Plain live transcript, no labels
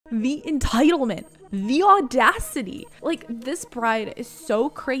The entitlement, the audacity. Like, this bride is so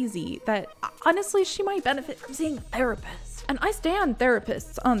crazy that honestly, she might benefit from seeing a therapist. And I stand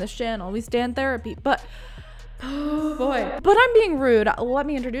therapists on this channel. We stand therapy, but oh boy. But I'm being rude. Let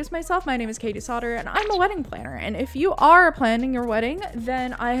me introduce myself. My name is Katie Sauter and I'm a wedding planner. And if you are planning your wedding,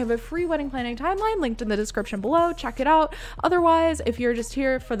 then I have a free wedding planning timeline linked in the description below. Check it out. Otherwise, if you're just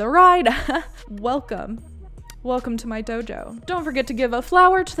here for the ride, welcome. Welcome to my dojo. Don't forget to give a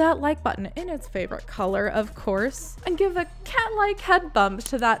flower to that like button in its favorite color, of course, and give a cat-like head bump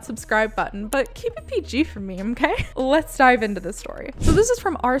to that subscribe button, but keep it PG for me, okay? Let's dive into the story. So this is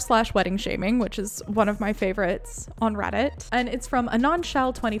from r/WeddingShaming, which is one of my favorites on Reddit, and it's from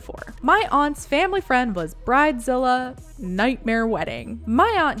AnonShell24. My aunt's family friend was Bridezilla nightmare wedding.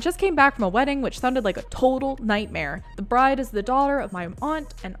 My aunt just came back from a wedding which sounded like a total nightmare. The bride is the daughter of my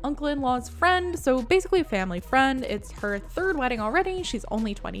aunt and uncle-in-law's friend, so basically a family friend. It's her third wedding already. She's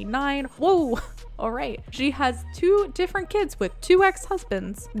only 29. Whoa. All right. She has 2 different kids with 2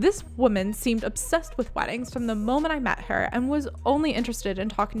 ex-husbands. This woman seemed obsessed with weddings from the moment I met her and was only interested in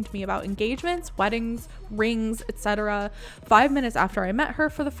talking to me about engagements, weddings, rings, etc. 5 minutes after I met her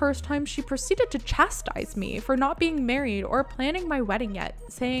for the first time, she proceeded to chastise me for not being married or planning my wedding yet,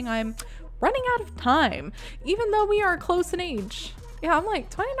 saying I'm running out of time, even though we are close in age. Yeah, I'm like,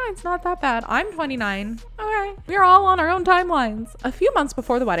 29's not that bad. I'm 29. Okay. We're all on our own timelines. A few months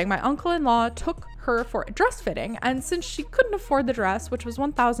before the wedding, my uncle-in-law took her for a dress fitting, and since she couldn't afford the dress, which was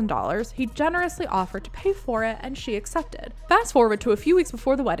 $1,000, he generously offered to pay for it, and she accepted. Fast forward to a few weeks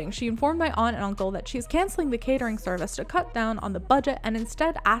before the wedding, she informed my aunt and uncle that she is canceling the catering service to cut down on the budget and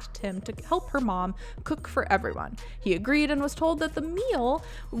instead asked him to help her mom cook for everyone. He agreed and was told that the meal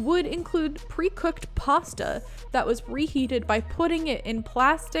would include pre-cooked pasta that was reheated by putting it in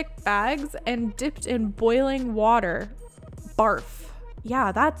plastic bags and dipped in boiling water. Barf.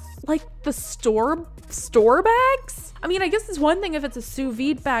 Yeah, that's like the store bags? I mean, I guess it's one thing if it's a sous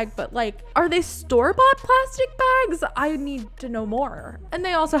vide bag, but like, are they store-bought plastic bags? I need to know more. And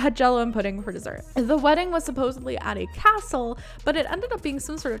they also had jello and pudding for dessert. The wedding was supposedly at a castle, but it ended up being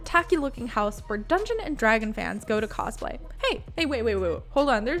some sort of tacky looking house where Dungeon and Dragon fans go to cosplay. Hey, wait, hold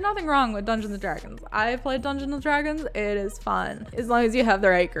on. There's nothing wrong with Dungeons and Dragons. I've played Dungeons and Dragons. It is fun, as long as you have the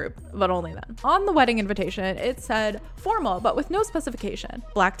right group, but only then. On the wedding invitation, it said formal, but with no specification.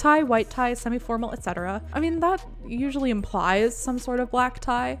 Black tie, white tie, semi-formal, etc. I mean, that usually implies some sort of black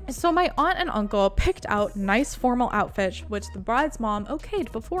tie. So my aunt and uncle picked out nice formal outfits, which the bride's mom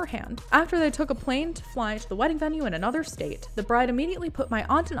okayed beforehand. After they took a plane to fly to the wedding venue in another state, the bride immediately put my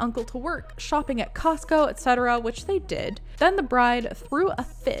aunt and uncle to work, shopping at Costco, etc., which they did. Then the bride threw a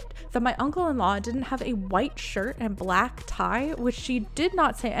fit that my uncle-in-law didn't have a white shirt and black tie, which she did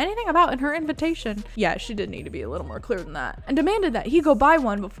not say anything about in her invitation. Yeah, she did need to be a little more clear than that. And demanded that he go buy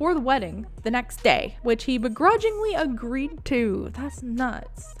one before the wedding the next day, which he begrudgingly agreed to. That's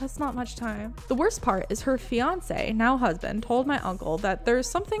nuts. That's not much time. The worst part is her fiance, now husband, told my uncle that there's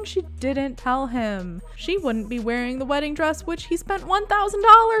something she didn't tell him. She wouldn't be wearing the wedding dress, which he spent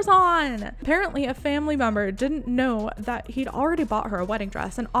 $1,000 on. Apparently, a family member didn't know that he'd already bought her a wedding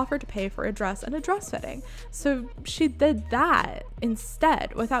dress and offered to pay for a dress and a dress fitting. So she did that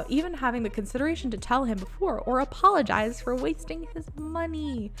instead without even having the consideration to tell him before or apologize for wasting his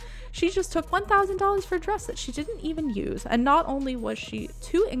money. She just took $1,000 for a dress that she didn't even use, and not only was she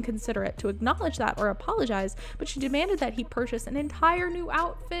too inconsiderate to acknowledge that or apologize, but she demanded that he purchase an entire new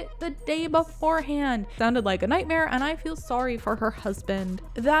outfit the day beforehand. Sounded like a nightmare, and I feel sorry for her husband.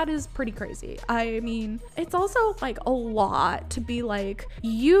 That is pretty crazy. I mean, it's also like a lot to be like,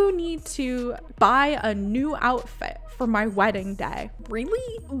 you need to buy a new outfit for my wedding day.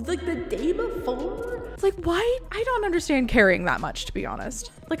 Really? Like the day before? It's like, why? I don't understand carrying that much, to be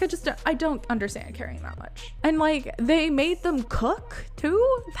honest. Like, I don't understand carrying that much. And like, they made them cook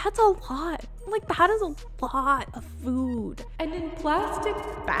too? That's a lot. Like, that is a lot of food. And in plastic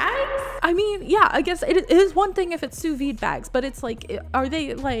bags? I mean, yeah, I guess it is one thing if it's sous vide bags, but it's like, are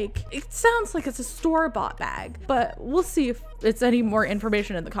they like, it sounds like it's a store-bought bag, but we'll see if it's any more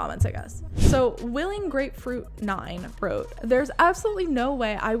information in the comments, I guess. So Willing Grapefruit 9 wrote, there's absolutely no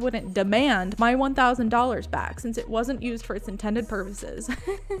way I wouldn't demand my $1,000 back since it wasn't used for its intended purposes.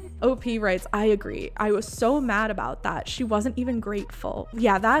 OP writes, I agree. I was so mad about that. She wasn't even grateful.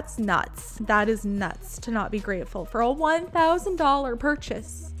 Yeah, that's nuts. That that is nuts to not be grateful for a $1,000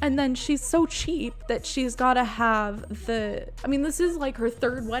 purchase. And then she's so cheap that she's got to have I mean, this is like her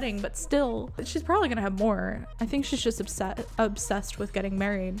third wedding, but still, she's probably gonna have more. I think she's just obsessed with getting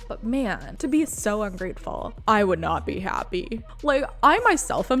married. But man, to be so ungrateful, I would not be happy. Like, I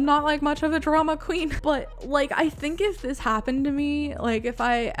myself am not like much of a drama queen, but like, I think if this happened to me, like if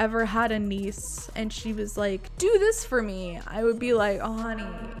I ever had a niece and she was like, do this for me, I would be like, oh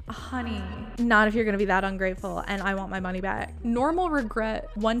honey, not if you're gonna be that ungrateful and I want my money back. Normal Regret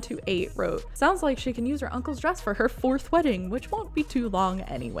 128 wrote, sounds like she can use her uncle's dress for her 4th wedding, which won't be too long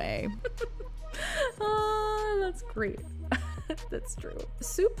anyway. That's great. That's true.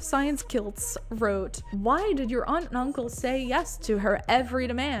 Soup Science Kilts wrote, why did your aunt and uncle say yes to her every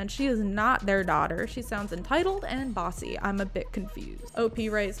demand? She is not their daughter. She sounds entitled and bossy. I'm a bit confused. OP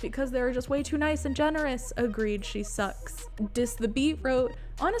writes, because they're just way too nice and generous. Agreed, she sucks. Dis the Beat wrote,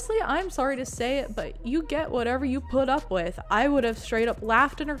 honestly, I'm sorry to say it, but you get whatever you put up with. I would have straight up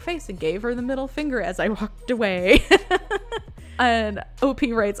laughed in her face and gave her the middle finger as I walked away. And OP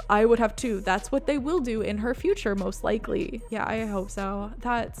writes, I would have too. That's what they will do in her future, most likely. Yeah, I hope so.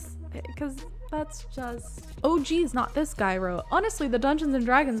 Because that's just... Oh geez, not this guy wrote, honestly, the Dungeons and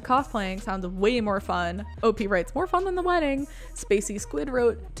Dragons cosplaying sounds way more fun. OP writes, more fun than the wedding. Spacey Squid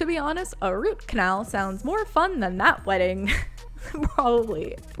wrote, to be honest, a root canal sounds more fun than that wedding.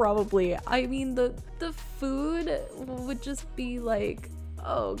 Probably. I mean, the food would just be like,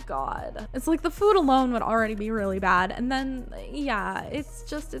 oh god. It's like the food alone would already be really bad. And then, yeah, it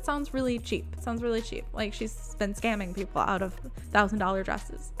sounds really cheap. It sounds really cheap. Like she's been scamming people out of $1,000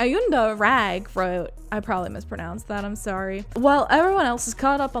 dresses. Ayunda Rag wrote, I probably mispronounced that, I'm sorry. Well, everyone else is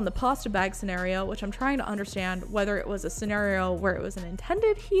caught up on the pasta bag scenario, which I'm trying to understand whether it was a scenario where it was an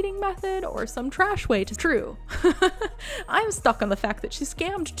intended heating method or some trash way to true. I'm stuck on the fact that she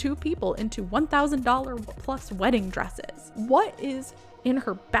scammed 2 people into $1,000 plus wedding dresses. What is in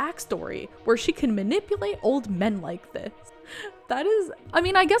her backstory where she can manipulate old men like this? That is, I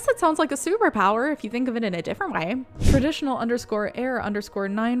mean, I guess that sounds like a superpower if you think of it in a different way.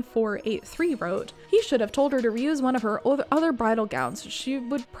 Traditional_air_9483 wrote, he should have told her to reuse one of her other bridal gowns. She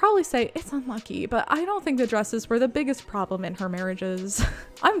would probably say it's unlucky, but I don't think the dresses were the biggest problem in her marriages.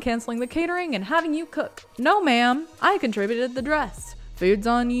 I'm canceling the catering and having you cook. No ma'am, I contributed the dress. Food's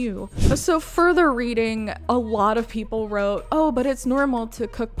on you. So further reading, a lot of people wrote, oh, but it's normal to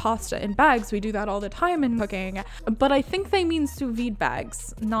cook pasta in bags. We do that all the time in cooking. But I think they mean sous vide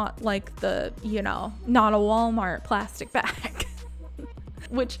bags, not like the, you know, not a Walmart plastic bag.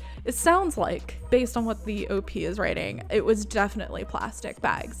 Which it sounds like, based on what the OP is writing, it was definitely plastic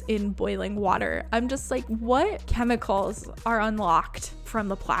bags in boiling water. I'm just like, what chemicals are unlocked from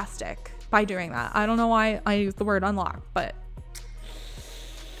the plastic by doing that? I don't know why I use the word unlock, but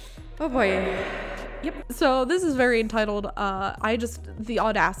oh boy. Yep. So this is very entitled, the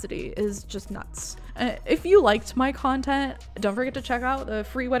audacity is just nuts. If you liked my content, don't forget to check out the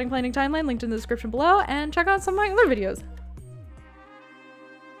free wedding planning timeline linked in the description below and check out some of my other videos.